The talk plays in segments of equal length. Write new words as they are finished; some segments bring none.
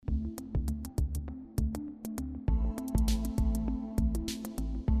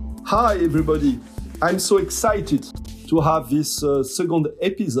Hi everybody, I'm so excited to have this second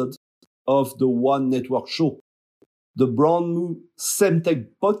episode of the One Network Show, the brand new Semtech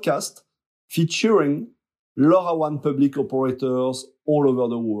podcast featuring LoRaWAN public operators all over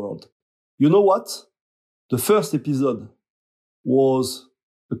the world. You know what? The first episode was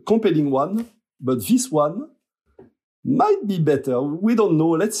a compelling one, but this one might be better. We don't know.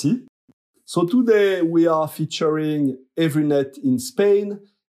 Let's see. So today we are featuring Everynet in Spain.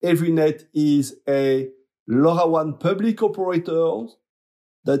 Everynet is a LoRaWAN public operator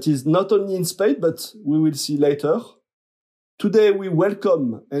that is not only in Spain, but we will see later. Today we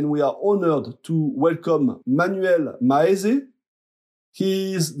welcome and we are honored to welcome Manuel Maese.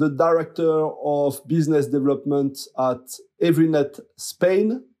 He is the Director of Business Development at Everynet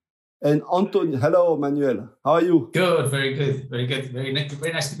Spain. And Antonio, hello Manuel, how are you? Good, very good, very good. Very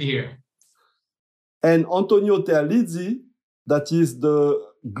nice to be here. And Antonio Terlizzi, that is the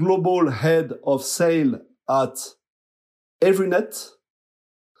Global Head of Sale at Everynet.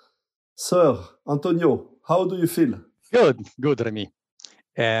 Sir, Antonio, how do you feel? Good, Remy.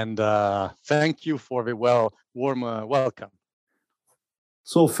 And thank you for the warm welcome.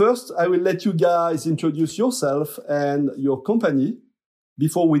 So first, I will let you guys introduce yourself and your company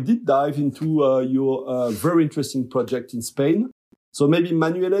before we deep dive into your very interesting project in Spain. So maybe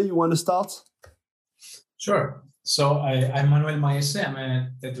Manuel, you want to start? Sure. So I'm Manuel Maese.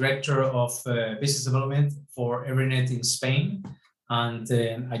 I'm the Director of Business Development for Everynet in Spain. And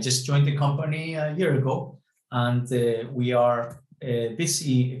I just joined the company a year ago. And we are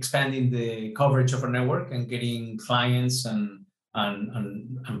busy expanding the coverage of our network and getting clients and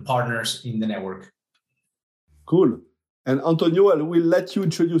partners in the network. Cool. And Antonio, I will let you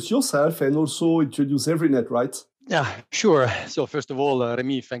introduce yourself and also introduce Everynet, right? Yeah, sure. So first of all,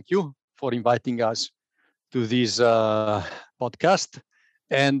 Remy, thank you for inviting us to this podcast.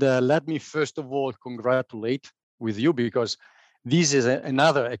 And let me first of all congratulate with you because this is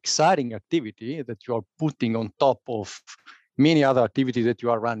another exciting activity that you are putting on top of many other activities that you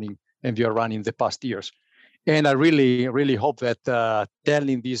are running and you are running the past years. And I really, really hope that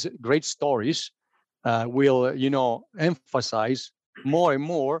telling these great stories will, emphasize more and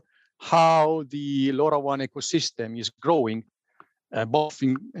more how the LoRaWAN ecosystem is growing, both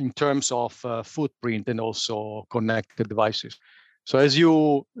in terms of footprint and also connected devices. So as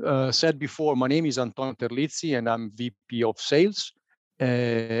you said before, my name is Antonio Terlizzi and I'm VP of Sales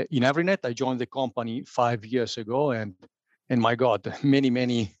in Everynet. I joined the company 5 years ago and my God,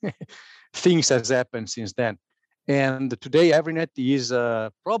 many things has happened since then. And today Everynet is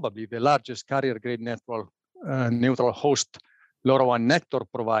probably the largest carrier-grade network neutral host LoRaWAN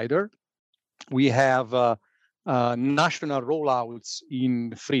network provider. We have national rollouts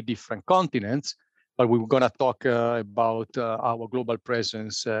in 3 different continents, but we're going to talk about our global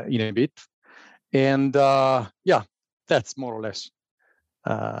presence in a bit. And that's more or less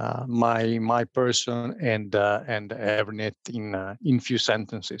my person and Everynet in few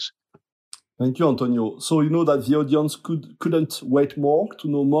sentences. Thank you, Antonio. So you know that the audience couldn't wait more to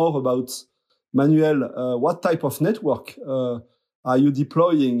know more about Manuel. What type of network are you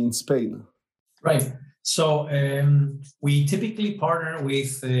deploying in Spain? Right. So we typically partner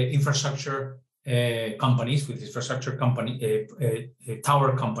with infrastructure companies,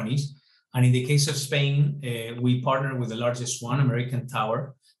 tower companies. And in the case of Spain, we partner with the largest one, American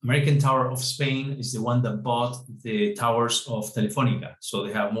Tower. American Tower of Spain is the one that bought the towers of Telefónica. So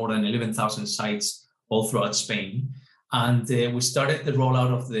they have more than 11,000 sites all throughout Spain. And we started the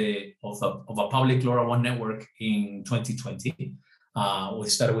rollout of a public LoRaWAN network in 2020. We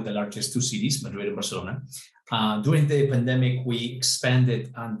started with the largest 2 cities, Madrid and Barcelona. During the pandemic, we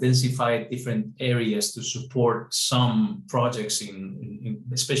expanded and densified different areas to support some projects,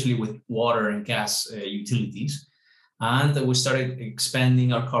 especially with water and gas utilities. And we started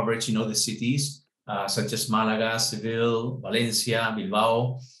expanding our coverage in other cities, such as Malaga, Seville, Valencia,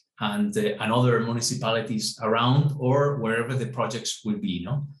 Bilbao, and other municipalities around or wherever the projects will be.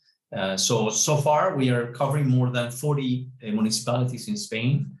 So far, we are covering more than 40 municipalities in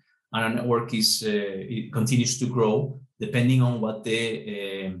Spain, and our network it continues to grow depending on what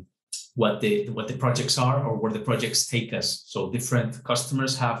the projects are or where the projects take us. So different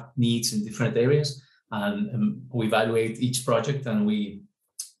customers have needs in different areas, and we evaluate each project and we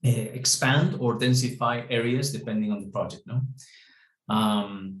expand or densify areas depending on the project.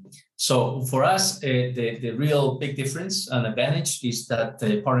 So for us, the real big difference and advantage is that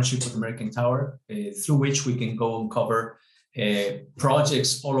the partnership with American Tower, through which we can go and cover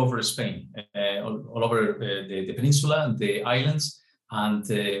projects all over Spain, all over the peninsula and the islands, and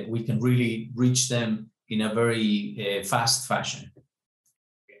we can really reach them in a very fast fashion.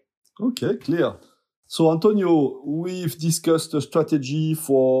 Okay, clear. So, Antonio, we've discussed the strategy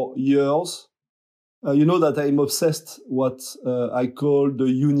for years. You know that I'm obsessed what I call the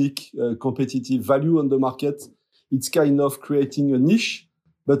unique competitive value on the market. It's kind of creating a niche,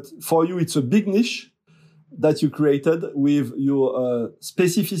 but for you, it's a big niche that you created with your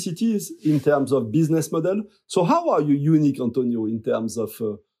specificities in terms of business model. So how are you unique, Antonio, in terms of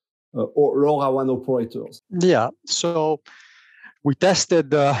LoRaWAN operators? Yeah, so we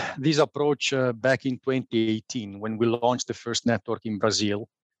tested this approach back in 2018 when we launched the first network in Brazil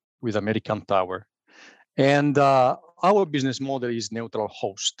with American Tower. And our business model is neutral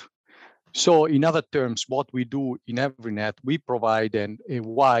host. So in other terms, what we do in Everynet, we provide a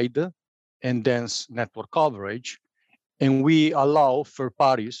wide and dense network coverage, and we allow third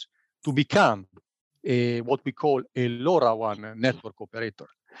parties to become what we call a LoRaWAN network operator.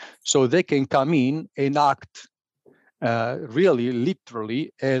 So they can come in and act really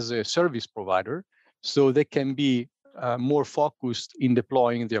literally as a service provider, so they can be more focused in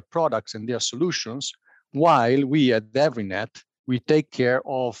deploying their products and their solutions, while we at Everynet, we take care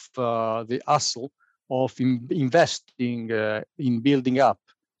of the hustle of investing in building up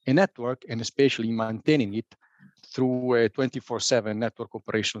a network and especially maintaining it through a 24/7 network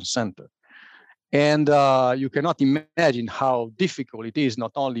operations center. And you cannot imagine how difficult it is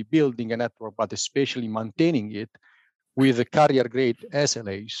not only building a network, but especially maintaining it with the carrier-grade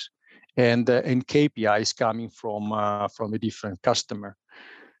SLAs and KPIs coming from a different customer.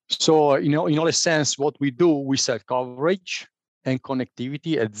 So, in all a sense, what we do, we sell coverage and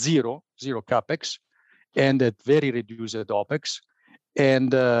connectivity at zero capex, and at very reduced OpEx.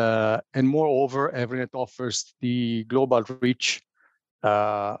 And moreover, Everynet offers the global reach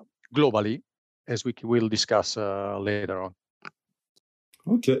globally, as we will discuss later on.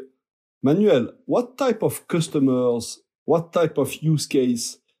 Okay. Manuel, what type of customers, what type of use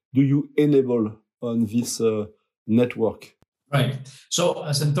case do you enable on this network? Right. So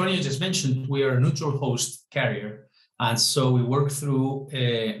as Antonio just mentioned, we are a neutral host carrier. And so we work through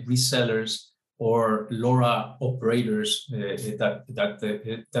resellers or LoRa operators that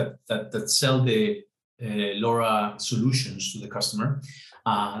sell the LoRa solutions to the customer,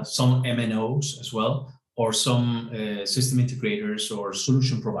 some MNOs as well, or some system integrators or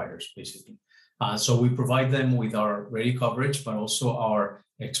solution providers, basically. So we provide them with our radio coverage, but also our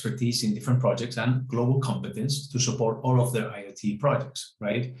expertise in different projects and global competence to support all of their IoT projects,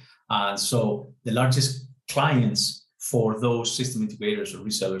 right? So the largest clients for those system integrators or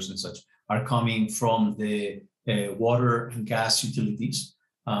resellers and such are coming from the water and gas utilities,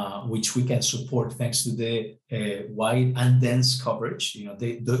 which we can support thanks to the wide and dense coverage. You know,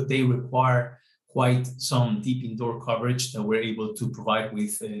 they require quite some deep indoor coverage that we're able to provide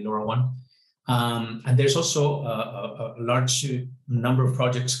with LoRaWAN. And there's also a large number of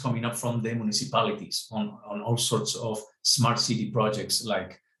projects coming up from the municipalities on all sorts of smart city projects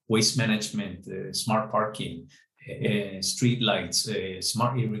like waste management, smart parking, street lights,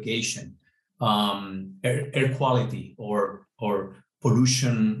 smart irrigation, air quality or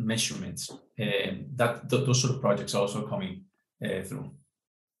pollution measurements. Those sort of projects are also coming through.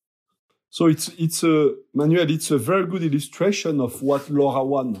 So it's a very good illustration of what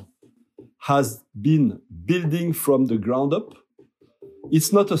LoRaWAN has been building from the ground up.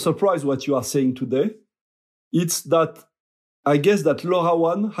 It's not a surprise what you are saying today. It's that I guess that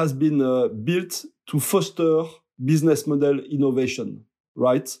LoRaWAN has been built to foster business model innovation,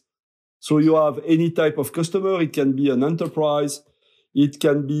 right? So you have any type of customer. It can be an enterprise. It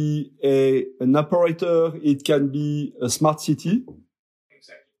can be an operator. It can be a smart city.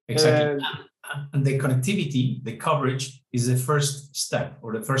 Exactly. And the connectivity, the coverage is the first step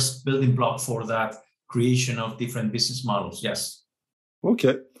or the first building block for that creation of different business models. Yes.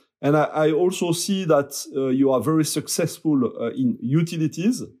 Okay. And I also see that you are very successful in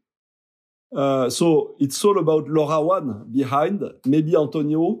utilities. So it's all about LoRaWAN behind. Maybe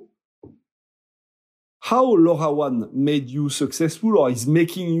Antonio, how LoRaWAN made you successful or is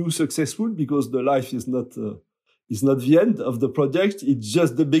making you successful, because the life is not the end of the project. It's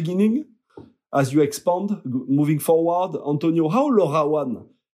just the beginning as you expand moving forward. Antonio, how LoRaWAN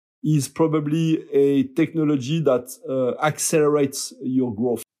is probably a technology that accelerates your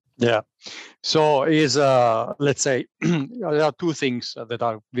growth? Yeah. So let's say, there are two things that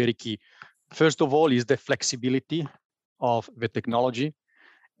are very key. First of all is the flexibility of the technology.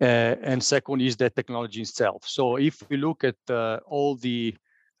 And second is the technology itself. So if we look at all the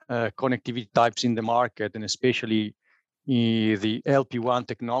connectivity types in the market, and especially the LP1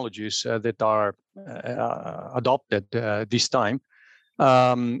 technologies that are adopted this time,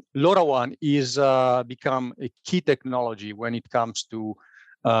 LoRaWAN is become a key technology when it comes to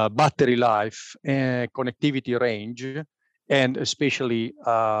battery life, and connectivity range, and especially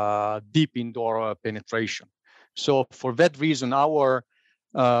deep indoor penetration. So for that reason, our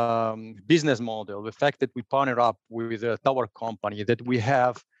business model, the fact that we partner up with a tower company, that we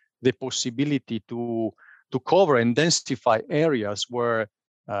have the possibility to cover and densify areas where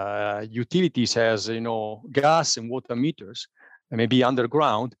utilities has gas and water meters, and maybe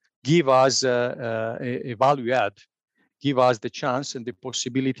underground, give us a value add, give us the chance and the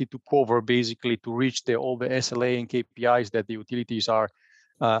possibility to cover, basically to reach all the SLA and KPIs that the utilities are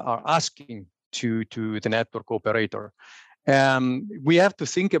asking to the network operator. We have to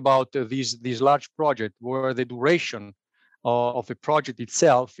think about these large projects where the duration of a project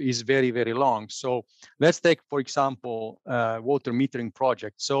itself is very, very long. So let's take, for example, water metering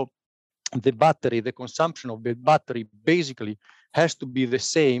project. So the consumption of the battery basically has to be the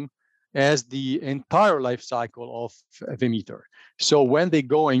same as the entire life cycle of the meter. So when they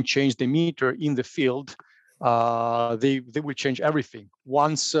go and change the meter in the field, they will change everything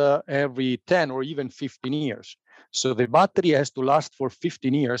once every 10 or even 15 years. So the battery has to last for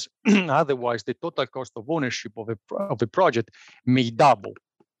 15 years. Otherwise, the total cost of ownership of a project may double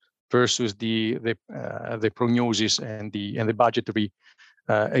versus the prognosis and the budgetary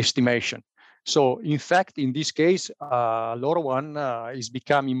estimation. So in fact, in this case, LoRaWAN is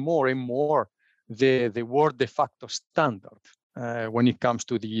becoming more and more the world de facto standard when it comes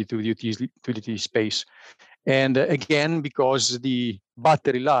to the utility space. And again, because the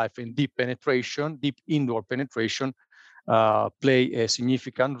battery life and deep indoor penetration play a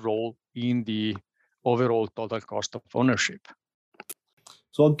significant role in the overall total cost of ownership.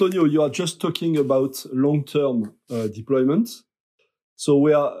 So Antonio, you are just talking about long-term deployment. So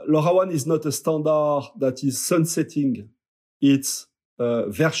LoRaWAN is not a standard that is sunsetting its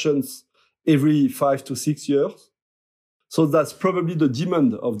versions every 5 to 6 years. So that's probably the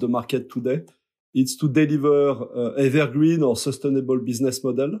demand of the market today. It's to deliver evergreen or sustainable business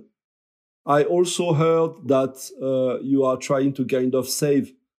model. I also heard that you are trying to kind of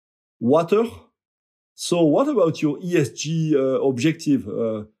save water. So what about your ESG objective?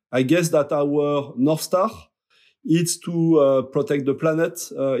 I guess that our North Star is to protect the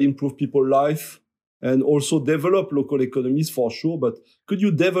planet, improve people's life, and also develop local economies for sure. But could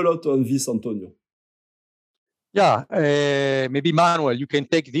you develop on this, Antonio? Yeah, maybe Manuel, you can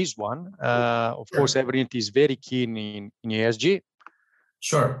take this one. Of course, Everynet is very keen in ESG.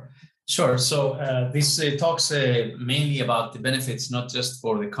 Sure. So this talks mainly about the benefits, not just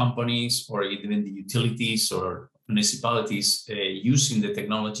for the companies or even the utilities or municipalities using the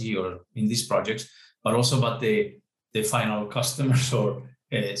technology or in these projects, but also about the final customers or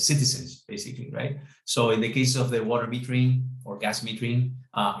citizens, basically, right? So in the case of the water metering or gas metering,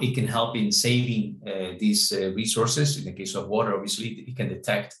 it can help in saving these resources. In the case of water, obviously, it can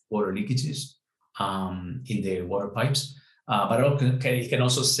detect water leakages in the water pipes. But it can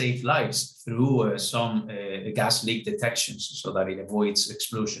also save lives through some gas leak detections so that it avoids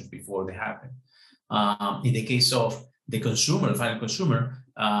explosions before they happen. In the case of the final consumer,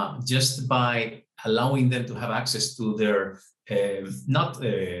 just by allowing them to have access to their not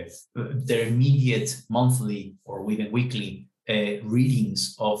their immediate monthly or even weekly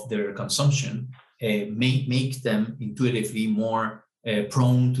readings of their consumption, may make them intuitively more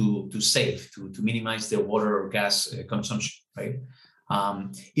prone to save, to minimize their water or gas consumption, right?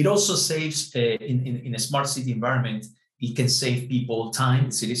 It also saves, in a smart city environment, it can save people time,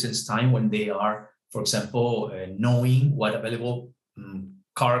 citizens time, when they are, for example, knowing what available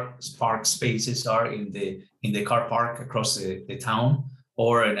car park spaces are in the car park across the town,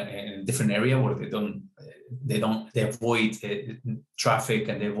 or in a different area where they avoid traffic,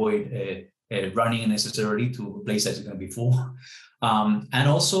 and they avoid running unnecessarily to a place that's going to be full. And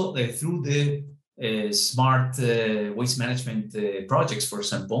also through the smart waste management projects, for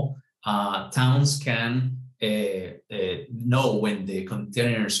example, towns can know when the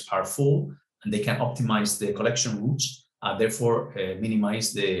containers are full, and they can optimize the collection routes, therefore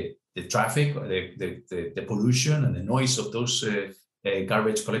minimize the traffic, the pollution and the noise of those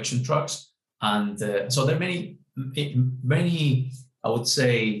garbage collection trucks. And so there are many, I would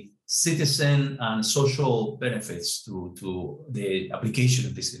say, citizen and social benefits to the application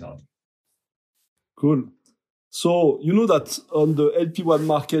of this technology. Cool. So you know that on the LP1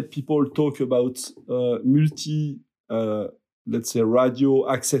 market, people talk about let's say,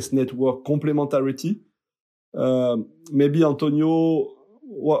 radio access network complementarity. Maybe Antonio,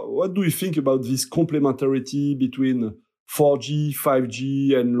 what do you think about this complementarity between 4G,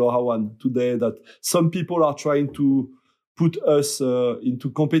 5G, and LoRaWAN today? That some people are trying to put us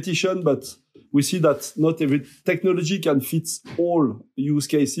into competition, but we see that not every technology can fit all use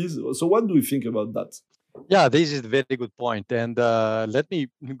cases. So what do you think about that? Yeah, this is a very good point. And let me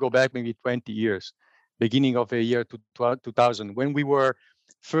go back maybe 20 years, beginning of the year 2000, when we were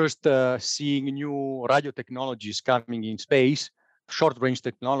first seeing new radio technologies coming in space, short-range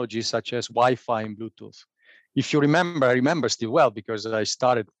technologies such as Wi-Fi and Bluetooth. If you remember, I remember still well because I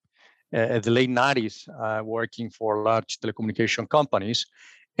started at the late 90s working for large telecommunication companies.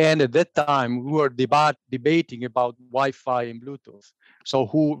 And at that time, we were debating about Wi-Fi and Bluetooth.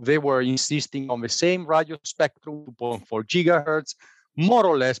 So they were insisting on the same radio spectrum, 2.4 gigahertz, more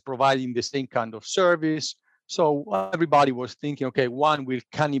or less providing the same kind of service. So everybody was thinking, okay, one will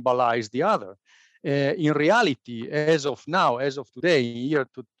cannibalize the other. In reality, as of now, as of today, year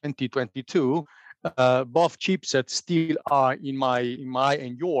 2022, both chipsets still are in my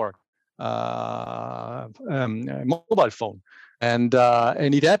and your mobile phone. And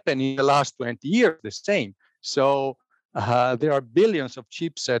it happened in the last 20 years, the same. So there are billions of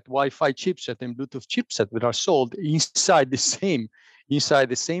chipset, Wi-Fi chipset and Bluetooth chipset that are sold inside the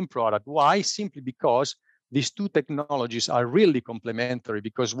same product. Why? Simply because these two technologies are really complementary,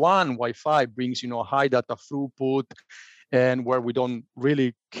 because one, Wi-Fi brings, high data throughput and where we don't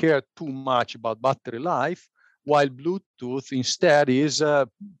really care too much about battery life, while Bluetooth instead is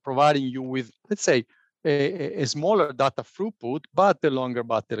providing you with, let's say, a smaller data throughput, but a longer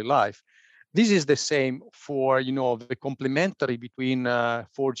battery life. This is the same for, the complementary between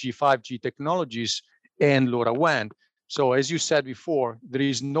 4G, 5G technologies and LoRaWAN. So as you said before, there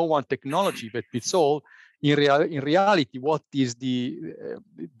is no one technology that fits all. In reality, what is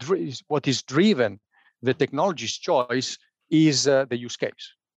driven the technology's choice is the use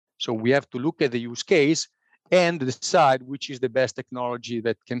case. So we have to look at the use case and decide which is the best technology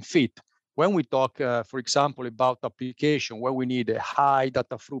that can fit. When we talk, for example, about application where we need a high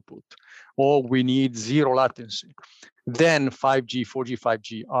data throughput or we need zero latency, then 5G, 4G,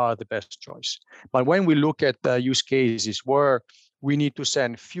 5G are the best choice. But when we look at use cases where we need to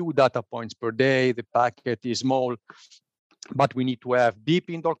send few data points per day, the packet is small, but we need to have deep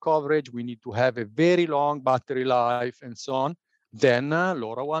indoor coverage, we need to have a very long battery life and so on, then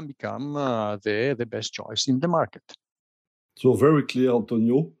LoRaWAN become the best choice in the market. So very clear,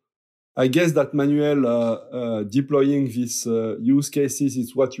 Antonio. I guess that Manuel, deploying these use cases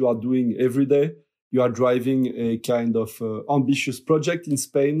is what you are doing every day. You are driving a kind of ambitious project in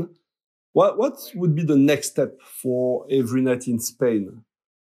Spain. What would be the next step for Everynet in Spain,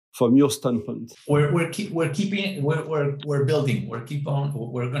 from your standpoint? We're going to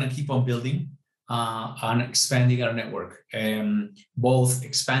keep on building and expanding our network, both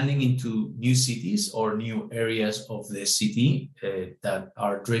expanding into new cities or new areas of the city that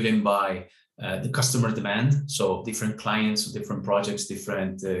are driven by the customer demand. So different clients, different projects,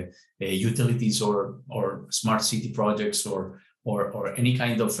 different utilities or smart city projects or any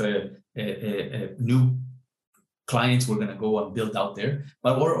kind of new clients we're going to go and build out there.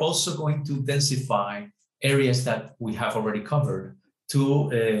 But we're also going to densify areas that we have already covered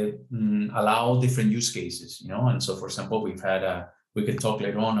to allow different use cases, And so, for example, we can talk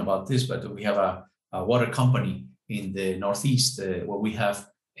later on about this, but we have a water company in the Northeast where we have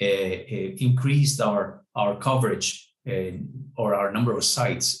increased our coverage or our number of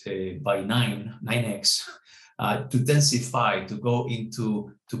sites by 9x to densify, to go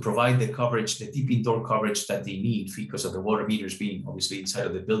into, to provide the coverage, the deep indoor coverage that they need because of the water meters being obviously inside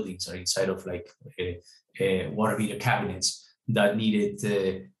of the buildings or inside of water meter cabinets that needed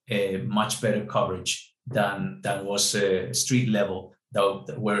a much better coverage than was street level,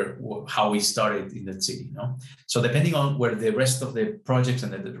 how we started in that city. So depending on where the rest of the projects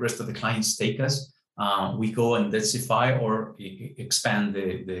and the rest of the clients take us, we go and densify or expand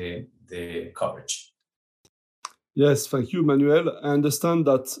the coverage. Yes, thank you, Manuel. I understand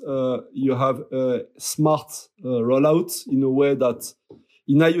that you have a smart rollout in a way that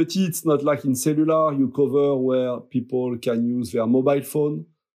in IoT, it's not like in cellular, you cover where people can use their mobile phone.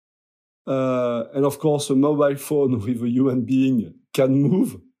 And of course, a mobile phone with a human being can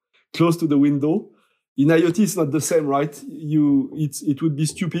move close to the window. In IoT, it's not the same, right? It would be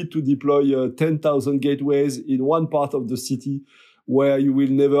stupid to deploy 10,000 gateways in one part of the city where you will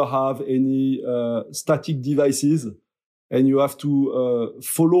never have any static devices, and you have to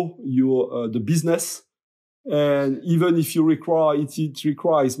follow the business. And even if you require it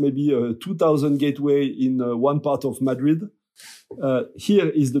requires maybe 2,000 gateway in one part of Madrid. Here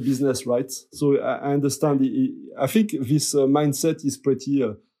is the business, right? So I understand. I think this mindset is pretty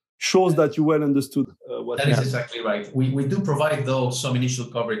shows that you well understood. That is exactly right. We do provide though some initial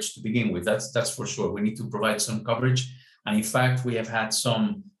coverage to begin with. That's for sure. We need to provide some coverage, and in fact, we have had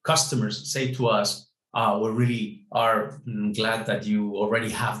some customers say to us, we really are glad that you already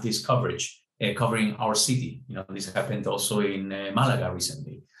have this coverage covering our city. This happened also in Malaga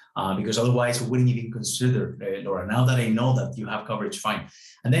recently, because otherwise we wouldn't even consider LoRa. Now that I know that you have coverage, fine.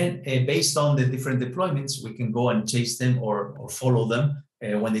 And then based on the different deployments, we can go and chase them or follow them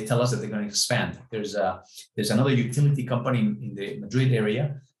when they tell us that they're going to expand. There's another utility company in the Madrid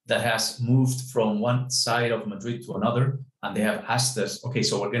area that has moved from one side of Madrid to another, and they have asked us, okay,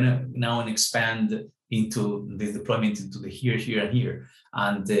 so we're going to now expand into the deployment into the here, and here.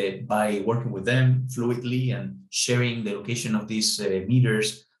 And by working with them fluidly and sharing the location of these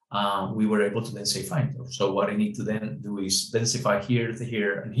meters, we were able to then say, fine, so what I need to then do is densify here,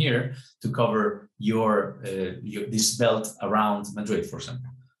 and here to cover your this belt around Madrid, for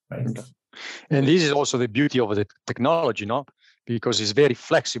example, right? Okay. And this is also the beauty of the technology, no? Because it's very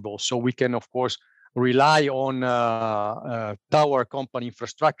flexible. So we can, of course, rely on tower company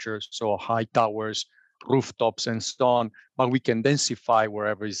infrastructure, so high towers, rooftops, and so on, but we can densify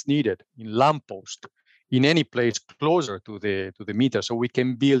wherever is needed, in lamppost, in any place closer to the meter. So we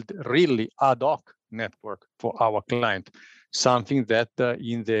can build really ad hoc network for our client, something that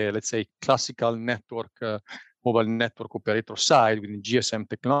in the, let's say, classical network, mobile network operator side within GSM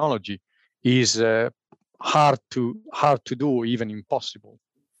technology is hard to do, even impossible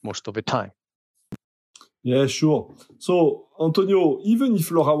most of the time. Yeah, sure. So, Antonio, even if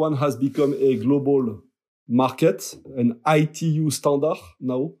LoRaWAN has become a global market, an ITU standard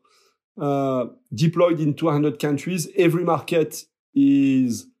now, deployed in 200 countries, every market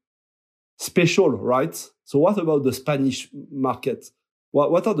is special, right? So what about the Spanish market?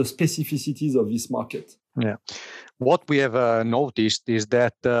 What are the specificities of this market? Yeah. What we have noticed is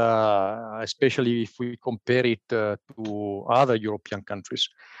that, especially if we compare it to other European countries,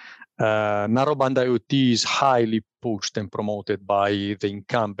 narrowband IoT is highly pushed and promoted by the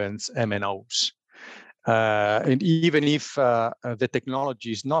incumbents MNOs. And even if the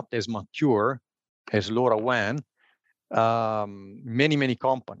technology is not as mature as LoRaWAN, many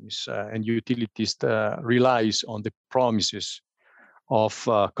companies and utilities relies on the promises of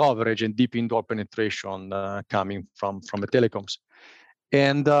coverage and deep indoor penetration coming from the telecoms.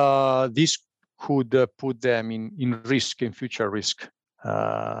 And this could put them in risk, in future risk,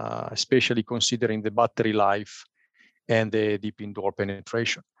 especially considering the battery life and the deep indoor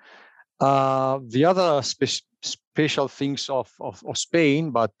penetration. The other special things of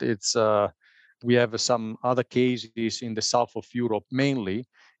Spain, but it's we have some other cases in the south of Europe mainly,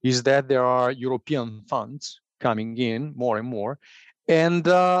 is that there are European funds coming in more and more, and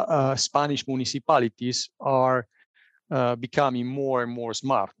Spanish municipalities are becoming more and more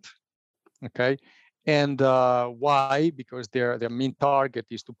smart. Okay, and why? Because their main target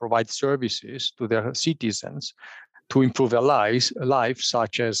is to provide services to their citizens to improve their lives,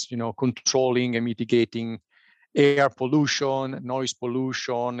 such as controlling and mitigating air pollution, noise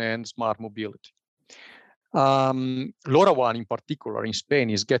pollution, and smart mobility. LoRaWAN, in particular, in Spain,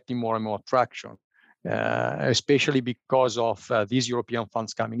 is getting more and more traction, especially because of these European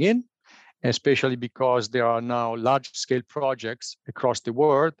funds coming in, especially because there are now large-scale projects across the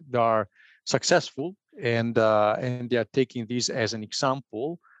world that are successful, and they are taking this as an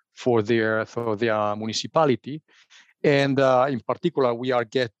example for their municipality. And in particular, we are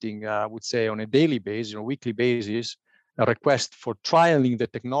getting, I would say, on a daily basis, weekly basis, a request for trialing the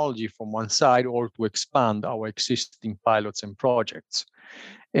technology from one side or to expand our existing pilots and projects.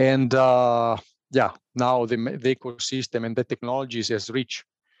 And now the ecosystem and the technologies has reached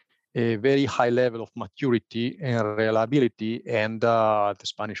a very high level of maturity and reliability, and the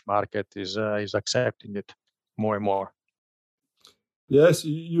Spanish market is accepting it more and more. Yes,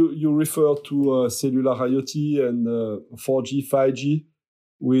 you refer to cellular IoT and 4G, 5G.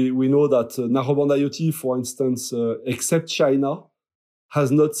 We know that narrowband IoT, for instance, except China,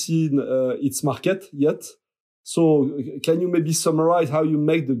 has not seen its market yet. So can you maybe summarize how you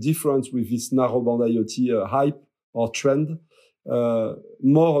make the difference with this narrowband IoT hype or trend,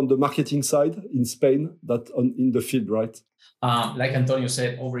 more on the marketing side in Spain than in the field, right? Like Antonio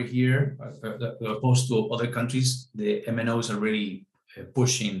said, over here, opposed to other countries, the MNOs are really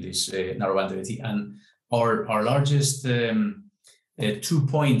pushing this narrowband IoT. And our largest 2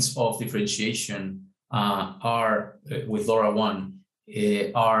 points of differentiation are with LoRaWAN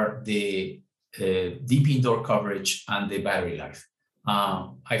are the deep indoor coverage and the battery life.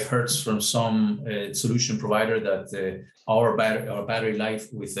 I've heard from some solution provider that our battery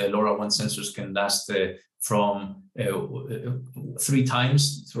life with LoRaWAN sensors can last from 2 to 3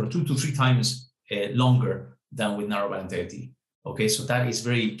 times longer than with narrowband IoT. Okay, so that is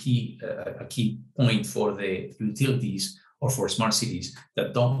very key, a key point for the utilities or for smart cities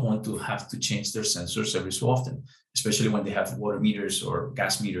that don't want to have to change their sensors every so often, especially when they have water meters or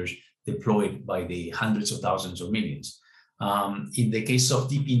gas meters deployed by the hundreds of thousands or millions. In the case of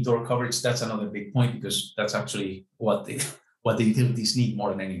deep indoor coverage, that's another big point, because that's actually what the utilities need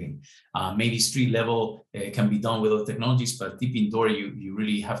more than anything. Maybe street level can be done with other technologies, but deep indoor, you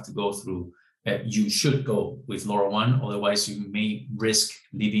really have to go through, you should go with LoRaWAN, otherwise you may risk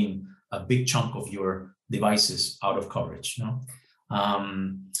leaving a big chunk of your devices out of coverage.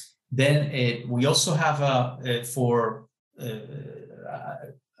 Then we also have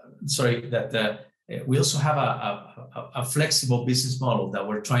we also have a flexible business model that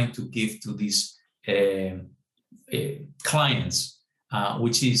we're trying to give to these clients,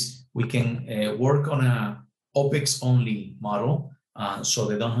 which is we can work on a OpEx only model, so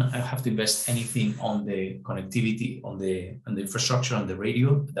they don't have to invest anything on the connectivity, on the infrastructure, on the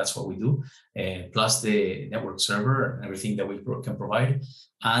radio. That's what we do, plus the network server and everything that we can provide,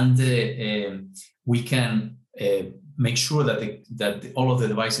 and we can make sure that all of the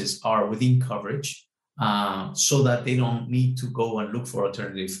devices are within coverage, so that they don't need to go and look for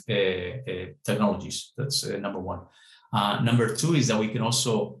alternative technologies. That's number one. Number two is that we can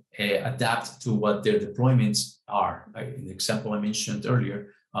also adapt to what their deployments are. In the example I mentioned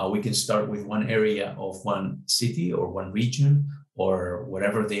earlier, we can start with one area of one city or one region or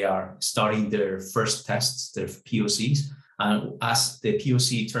wherever they are starting their first tests, their POCs. And as the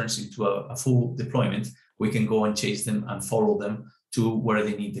POC turns into a full deployment, we can go and chase them and follow them to where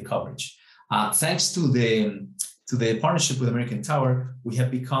they need the coverage. Thanks to the partnership with American Tower, we have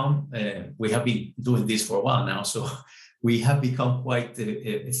been doing this for a while now. So we have become quite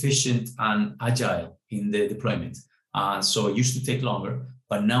efficient and agile in the deployment. So it used to take longer,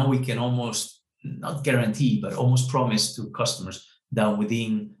 but now we can almost, not guarantee, but almost promise to customers that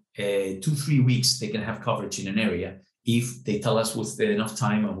within 2-3 weeks, they can have coverage in an area. If they tell us with enough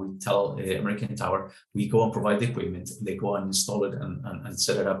time, and we tell American Tower, we go and provide the equipment, they go and install it and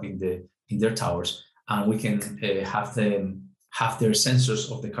set it up in their towers, and we can have them have their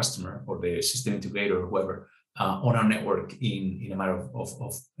sensors of the customer or the system integrator or whoever on our network in a matter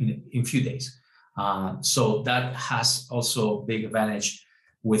of in few days. So that has also big advantage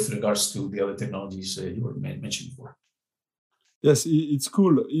with regards to the other technologies you were mentioning before. Yes, it's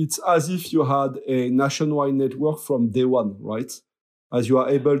cool. It's as if you had a nationwide network from day one, right? As you are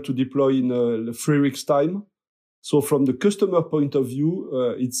able to deploy in 3 weeks' time. So from the customer point of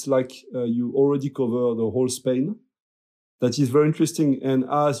view, it's like you already cover the whole Spain. That is very interesting. And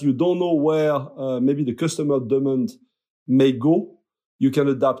as you don't know where maybe the customer demand may go, you can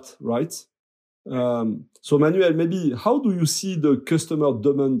adapt, right? So Manuel, maybe how do you see the customer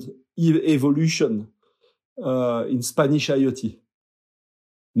demand evolution in Spanish IoT?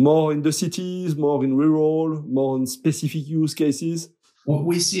 More in the cities, more in rural, more in specific use cases?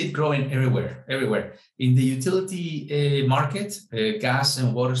 We see it growing everywhere. In the utility market, gas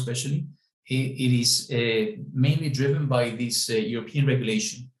and water especially, it is mainly driven by this European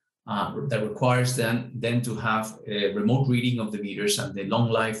regulation that requires them then to have a remote reading of the meters and the long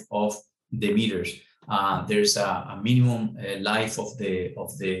life of the meters. There's a minimum life of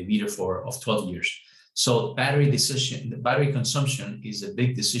the meter of 12 years. So the battery consumption is a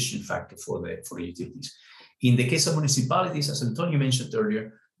big decision factor for the utilities. In the case of municipalities, as Antonio mentioned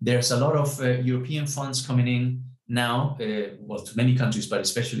earlier, there's a lot of European funds coming in now, to many countries, but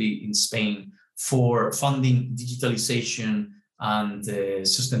especially in Spain, for funding digitalization and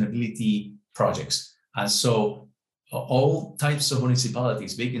sustainability projects. And so all types of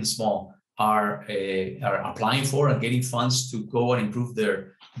municipalities, big and small, are applying for and getting funds to go and improve the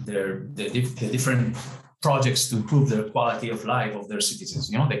different projects to improve the quality of life of their citizens.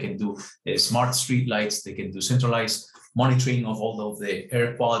 They can do smart street lights, they can do centralized monitoring of all of the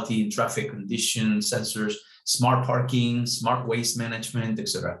air quality and traffic condition sensors, smart parking, smart waste management,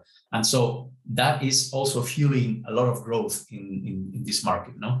 etc. And so that is also fueling a lot of growth in this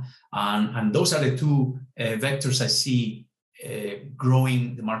market. And those are the two vectors I see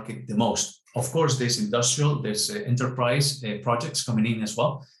growing the market the most. Of course, there's industrial, there's enterprise projects coming in as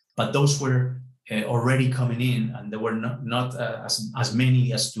well, but those were already coming in, and there were not as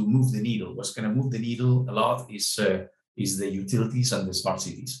many as to move the needle. What's going to move the needle a lot is the utilities and the smart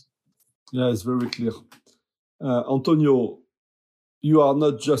cities. Yeah, it's very clear. Antonio, you are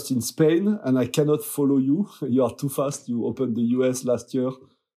not just in Spain, and I cannot follow you. You are too fast. You opened the US last year.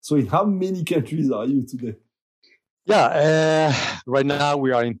 So in how many countries are you today? Yeah, right now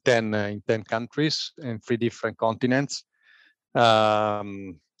we are in 10 countries in 3 different continents.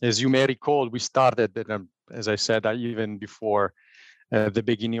 As you may recall, we started, as I said, even before the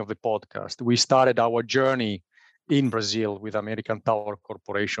beginning of the podcast, we started our journey in Brazil with American Tower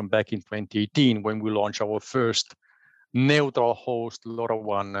Corporation back in 2018 when we launched our first neutral host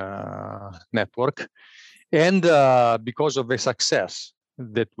LoRaWAN network. And because of the success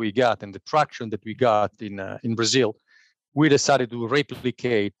that we got and the traction that we got in Brazil, we decided to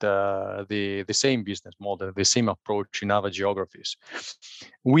replicate the same business model, the same approach in other geographies.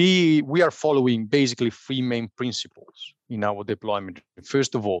 We are following basically three main principles in our deployment.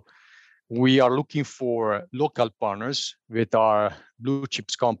 First of all, we are looking for local partners with our blue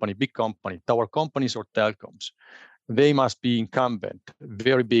chips company, big company, tower companies or telecoms. They must be incumbent,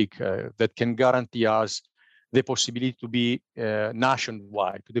 very big, that can guarantee us the possibility to be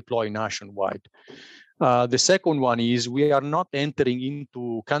nationwide, to deploy nationwide. The second one is we are not entering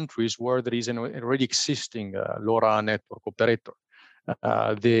into countries where there is an already existing LoRa network operator.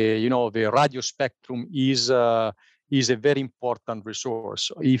 The radio spectrum is a very important resource.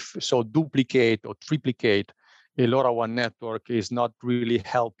 If so, duplicate or triplicate a LoRaWAN network is not really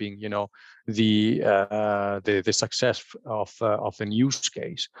helping, the success of an use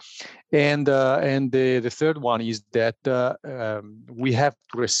case. And the third one is that we have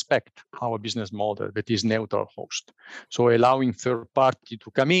to respect our business model that is neutral host. So allowing third party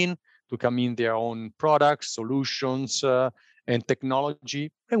to come in their own products, solutions, and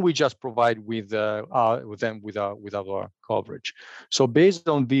technology, and we just provide with our coverage. So based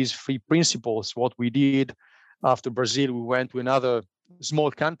on these three principles, what we did after Brazil, we went to another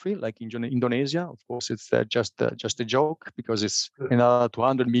small country like Indonesia. Of course, it's just a joke because it's another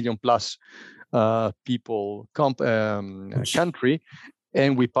 200 million plus people country,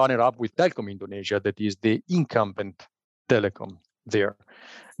 and we partnered up with Telkom Indonesia, that is the incumbent telecom there.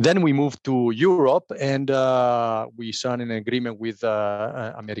 Then we moved to Europe, and we signed an agreement with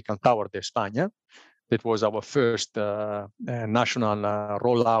American Tower de España. That was our first national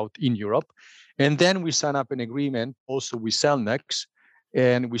rollout in Europe. And then we signed up an agreement also with Cellnex,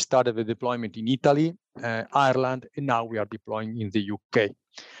 and we started the deployment in Italy, Ireland, and now we are deploying in the UK.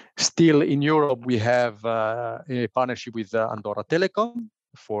 Still in Europe, we have a partnership with Andorra Telecom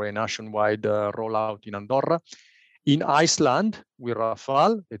for a nationwide rollout in Andorra. In Iceland, with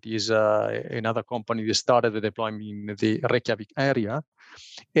Rafal, that is another company that started the deployment in the Reykjavik area,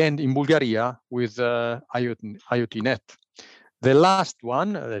 and in Bulgaria with IoTnet. The last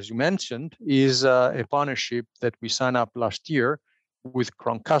one, as you mentioned, is a partnership that we signed up last year with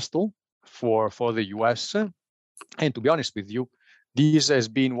Crown Castle for the US. And to be honest with you, this has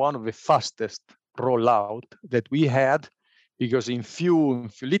been one of the fastest rollout that we had, because in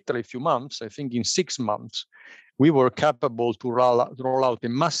literally few months, I think in 6 months, we were capable to roll out a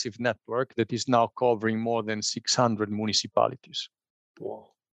massive network that is now covering more than 600 municipalities.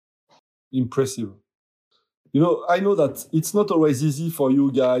 Wow. Impressive. I know that it's not always easy for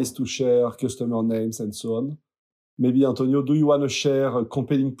you guys to share customer names and so on. Maybe, Antonio, do you want to share a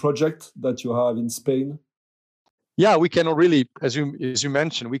compelling project that you have in Spain? Yeah, we cannot really, as you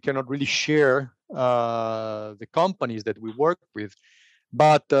mentioned, we cannot really share the companies that we work with.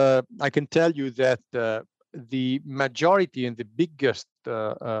 But I can tell you that the majority and the biggest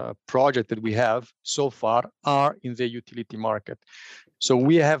project that we have so far are in the utility market. So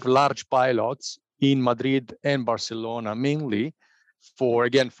we have large pilots in Madrid and Barcelona, mainly for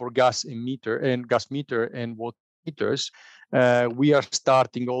gas meter and water meters. We are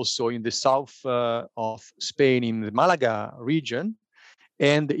starting also in the south of Spain, in the Malaga region,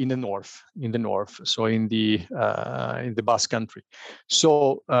 and in the north, so in the Basque Country.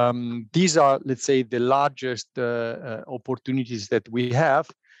 So these are, let's say, the largest opportunities that we have,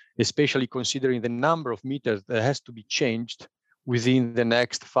 especially considering the number of meters that has to be changed within the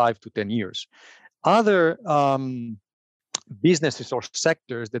next 5 to 10 years. Other businesses or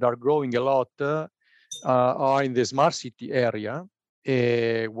sectors that are growing a lot are in the smart city area,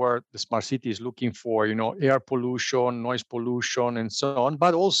 where the smart city is looking for, air pollution, noise pollution, and so on.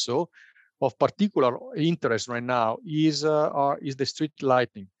 But also, of particular interest right now is the street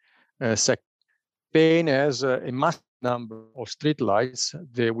lighting sector. Spain has a massive number of street lights.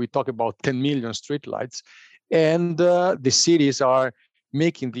 We talk about 10 million street lights, and the cities are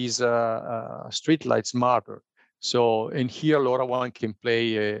making these street lights smarter. So, and here LoRaWAN can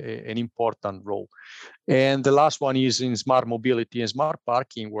play an important role. And the last one is in smart mobility and smart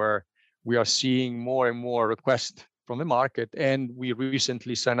parking, where we are seeing more and more requests from the market. And we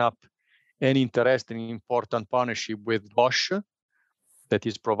recently signed up an interesting, important partnership with Bosch, that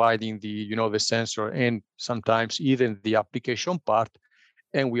is providing the sensor and sometimes even the application part.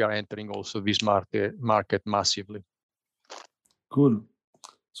 And we are entering also this market massively. Cool.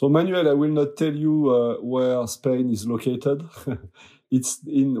 So Manuel, I will not tell you where Spain is located. It's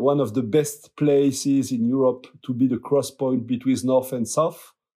in one of the best places in Europe to be the cross point between north and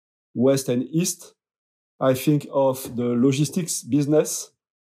south, west and east. I think of the logistics business.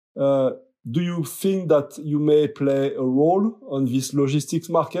 Do you think that you may play a role on this logistics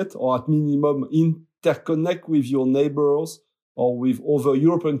market, or at minimum interconnect with your neighbors or with other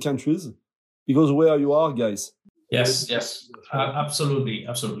European countries? Because where you are, guys. Yes, absolutely.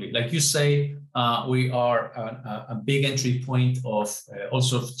 Like you say, we are a big entry point of all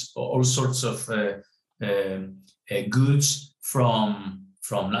sorts of goods from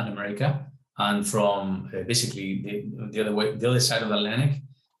Latin America and from basically the other side of the Atlantic,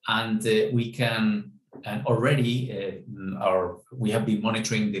 and we can already we have been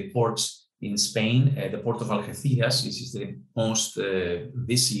monitoring the ports in Spain. The port of Algeciras, this is the most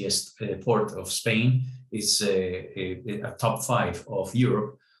busiest port of Spain. It's a top 5 of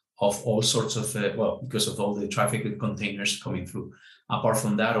Europe of all sorts of, because of all the traffic with containers coming through. Apart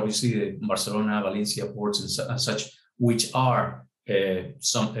from that, obviously, the Barcelona, Valencia ports and such, which are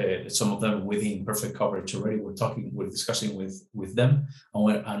some of them within perfect coverage already. We're discussing with them.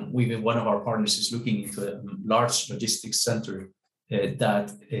 And one of our partners is looking into a large logistics center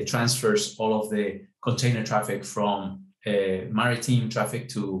that transfers all of the container traffic from maritime traffic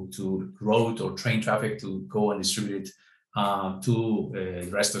to road or train traffic to go and distribute it to the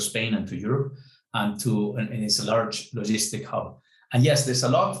rest of Spain and to Europe, and it's a large logistic hub. And yes, there's a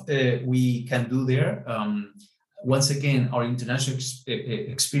lot we can do there. Once again, our international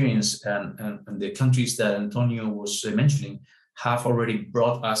experience and the countries that Antonio was mentioning have already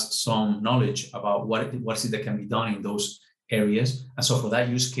brought us some knowledge about what is it that can be done in those areas. And so for that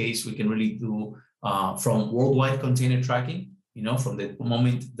use case, we can really do from worldwide container tracking, from the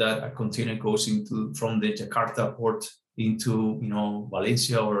moment that a container goes from the Jakarta port into,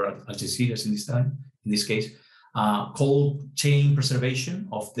 Valencia or Algeciras in this case, cold chain preservation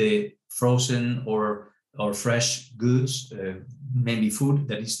of the frozen or fresh goods, mainly food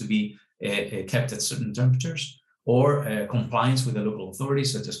that needs to be kept at certain temperatures, or compliance with the local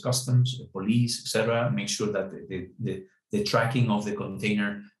authorities such as customs, police, etc. Make sure that the tracking of the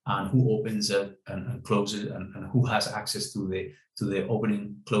container and who opens it and closes it and who has access to the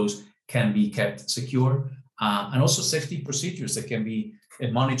opening close can be kept secure, and also safety procedures that can be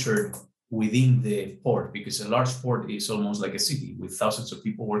monitored within the port, because a large port is almost like a city with thousands of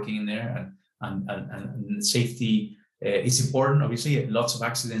people working in there, and safety is important. Obviously, lots of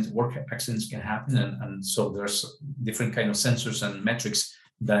work accidents can happen, and so there's different kind of sensors and metrics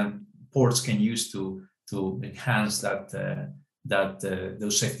that ports can use to enhance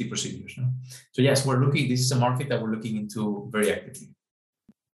those safety procedures. No? So yes, this is a market that we're looking into very actively.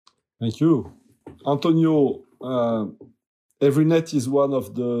 Thank you. Antonio, Everynet is one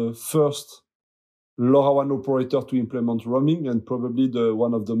of the first LoRaWAN operator to implement roaming, and probably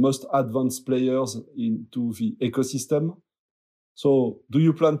one of the most advanced players into the ecosystem. So do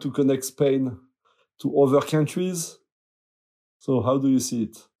you plan to connect Spain to other countries? So how do you see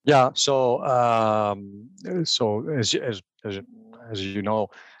it? Yeah, so as you know,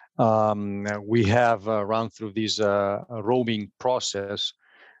 we have run through this roaming process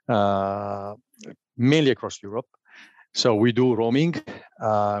mainly across Europe. So we do roaming.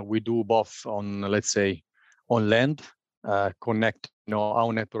 We do both on, let's say, on land, connect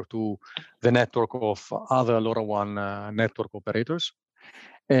our network to the network of other LoRaWAN network operators.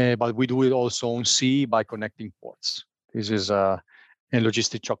 But we do it also on sea by connecting ports. This is and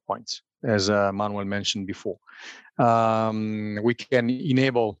logistic choke points, as Manuel mentioned before. We can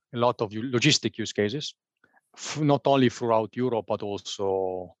enable a lot of logistic use cases, not only throughout Europe, but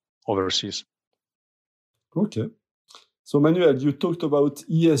also overseas. Okay. So Manuel, you talked about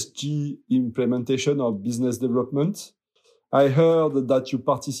ESG implementation of business development. I heard that you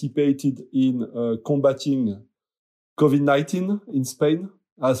participated in combating COVID-19 in Spain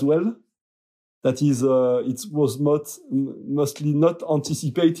as well. That is, it was mostly not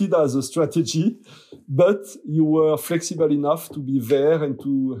anticipated as a strategy, but you were flexible enough to be there and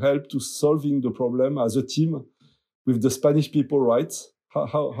to help to solving the problem as a team with the Spanish people, right?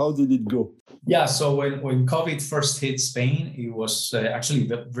 How did it go? Yeah, so when COVID first hit Spain, it was actually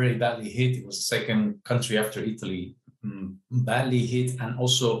very badly hit. It was the second country after Italy badly hit, and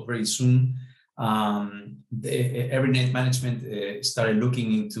also very soon the Everynet management started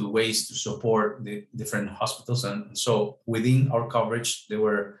looking into ways to support the different hospitals. And so within our coverage, there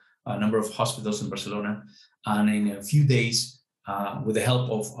were a number of hospitals in Barcelona. And in a few days, with the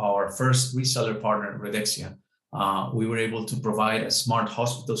help of our first reseller partner, Redexia, we were able to provide a smart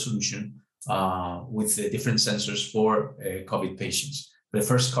hospital solution with the different sensors for COVID patients. the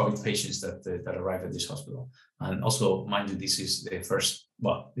first COVID patients that arrived at this hospital. And also, mind you, this is the first.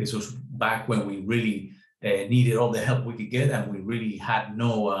 Well, this was back when we really needed all the help we could get, and we really had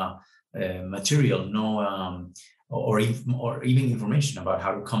no material, no or even information about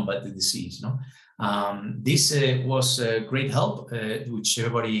how to combat the disease. No, this was great help, which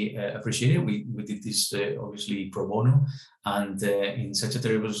everybody appreciated. We did this obviously pro bono, and in such a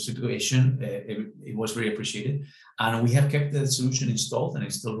terrible situation, it was very appreciated. And we have kept the solution installed, and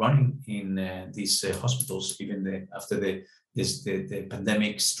it's still running in these hospitals even after the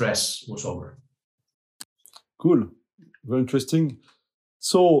pandemic stress was over. Cool, very interesting.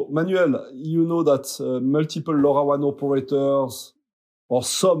 So, Manuel, you know that multiple LoRaWAN operators or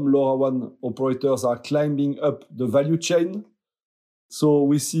some LoRaWAN operators are climbing up the value chain. So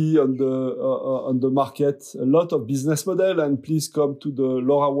we see on the market a lot of business model, and please come to the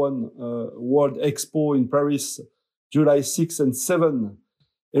LoRaWAN World Expo in Paris, July 6 and 7.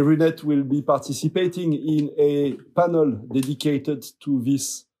 Everynet will be participating in a panel dedicated to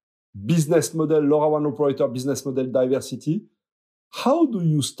this business model, LoRaWAN operator business model diversity. How do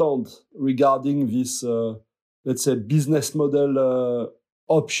you stand regarding this, let's say, business model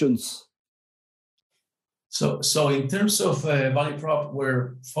options? So in terms of value prop,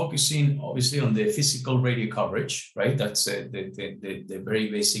 we're focusing obviously on the physical radio coverage, right? That's the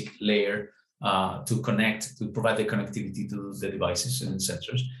very basic layer to provide the connectivity to the devices and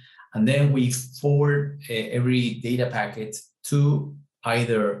sensors. And then we forward every data packet to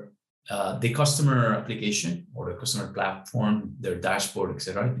either the customer application or the customer platform, their dashboard,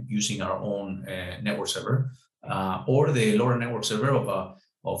 etc., using our own network server, or the LoRa network server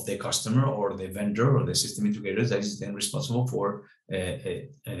of the customer or the vendor or the system integrator that is then responsible for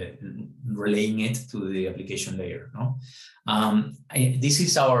relaying it to the application layer. No, this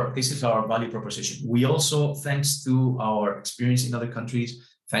is our value proposition. We also, thanks to our experience in other countries,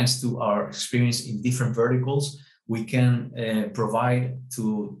 thanks to our experience in different verticals, we can provide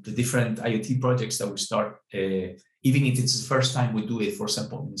to the different IoT projects that we start. Even if it's the first time we do it, for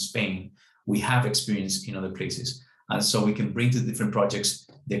example, in Spain, we have experience in other places. And so we can bring to different projects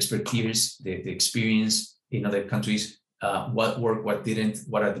the expertise, the experience in other countries, what worked, what didn't,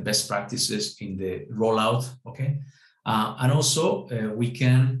 what are the best practices in the rollout, okay? And also we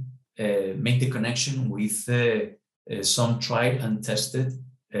can make the connection with some tried and tested,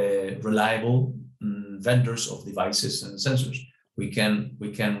 reliable vendors of devices and sensors. We can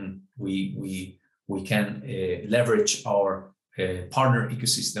leverage our partner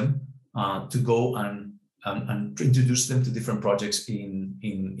ecosystem to go and introduce them to different projects in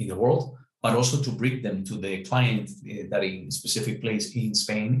the world, but also to bring them to the client that in a specific place in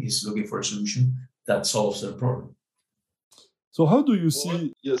Spain is looking for a solution that solves their problem. So how do you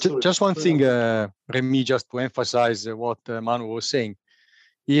see... Just one thing, Remy, just to emphasize what Manu was saying,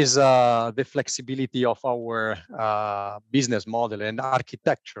 is the flexibility of our business model and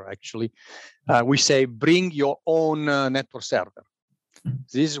architecture, actually. We say, bring your own network server.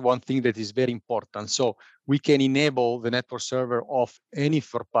 This is one thing that is very important. So we can enable the network server of any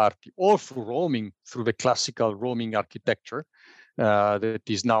third party or through roaming, through the classical roaming architecture that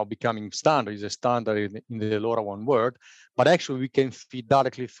is now becoming standard, is a standard in the LoRaWAN world. But actually, we can feed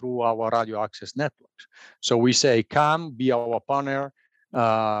directly through our radio access networks. So we say, come, be our partner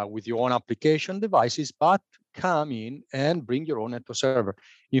with your own application devices, but come in and bring your own network server.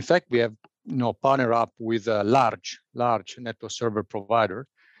 In fact, we have partner up with a large network server provider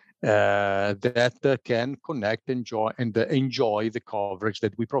that can connect, enjoy the coverage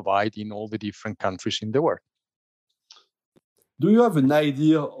that we provide in all the different countries in the world. Do you have an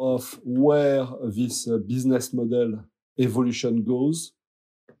idea of where this business model evolution goes?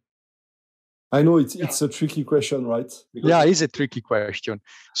 I know it's a tricky question, right? Yeah, it's a tricky question.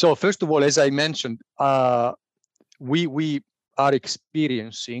 So first of all, as I mentioned, we are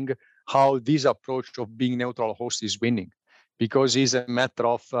experiencing how this approach of being neutral host is winning, because it's a matter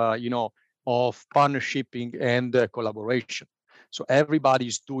of of partnershiping and collaboration. So everybody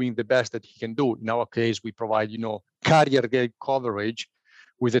is doing the best that he can do. In our case, we provide carrier grade coverage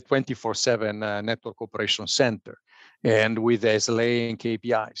with a 24/7 network operation center and with SLA and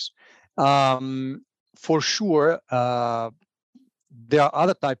KPIs. For sure, there are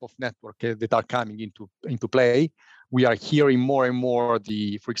other type of network that are coming into play. We are hearing more and more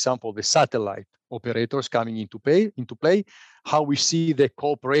for example, the satellite operators coming into play. How we see the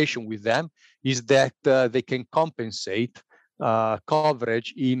cooperation with them is that they can compensate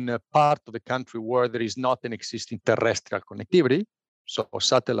coverage in a part of the country where there is not an existing terrestrial connectivity. So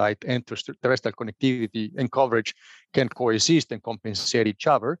satellite and terrestrial connectivity and coverage can coexist and compensate each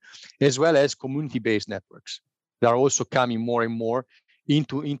other, as well as community-based networks. They are also coming more and more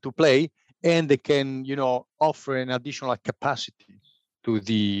into play, and they can, offer an additional capacity to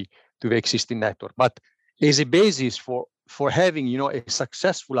the existing network. But as a basis for having, a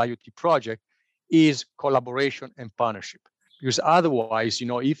successful IoT project is collaboration and partnership. Because otherwise,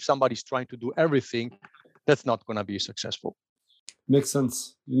 if somebody's trying to do everything, that's not going to be successful. Makes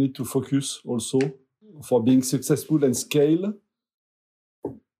sense. You need to focus also for being successful and scale.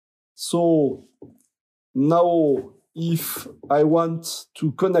 So now, if I want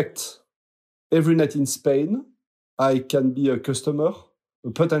to connect Everynet in Spain, I can be a customer,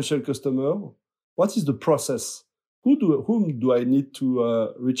 a potential customer. What is the process? Whom do I need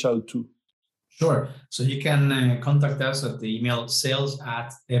to reach out to? Sure. So you can contact us at the email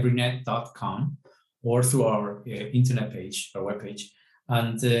sales@everynet.com or through our internet page, our webpage,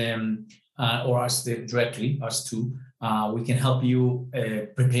 and or us directly, us too. We can help you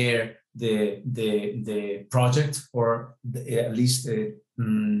prepare the project, or at least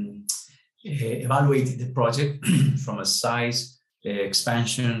evaluate the project from a size,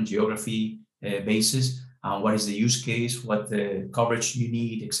 expansion, geography basis. What is the use case? What the coverage you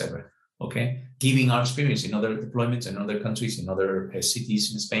need, etc. Okay, giving our experience in other deployments in other countries, in other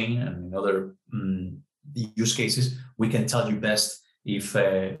cities in Spain, and in other use cases, we can tell you best if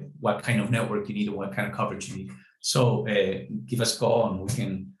what kind of network you need or what kind of coverage you need. So give us a call, and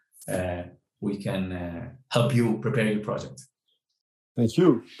we can help you prepare your project. Thank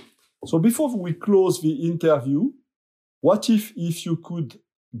you. So before we close the interview, what if you could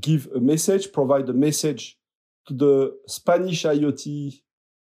give a message, provide a message to the Spanish IoT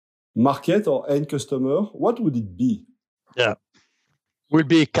market or end customer? What would it be? Yeah, would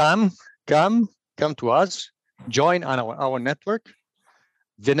be come to us, join on our network.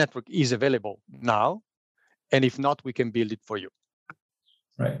 The network is available now, and if not, we can build it for you.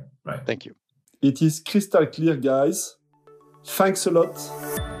 Right. Thank you. It is crystal clear, guys. Thanks a lot.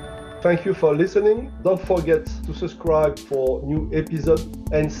 Thank you for listening. Don't forget to subscribe for new episodes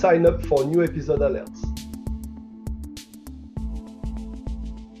and sign up for new episode alerts.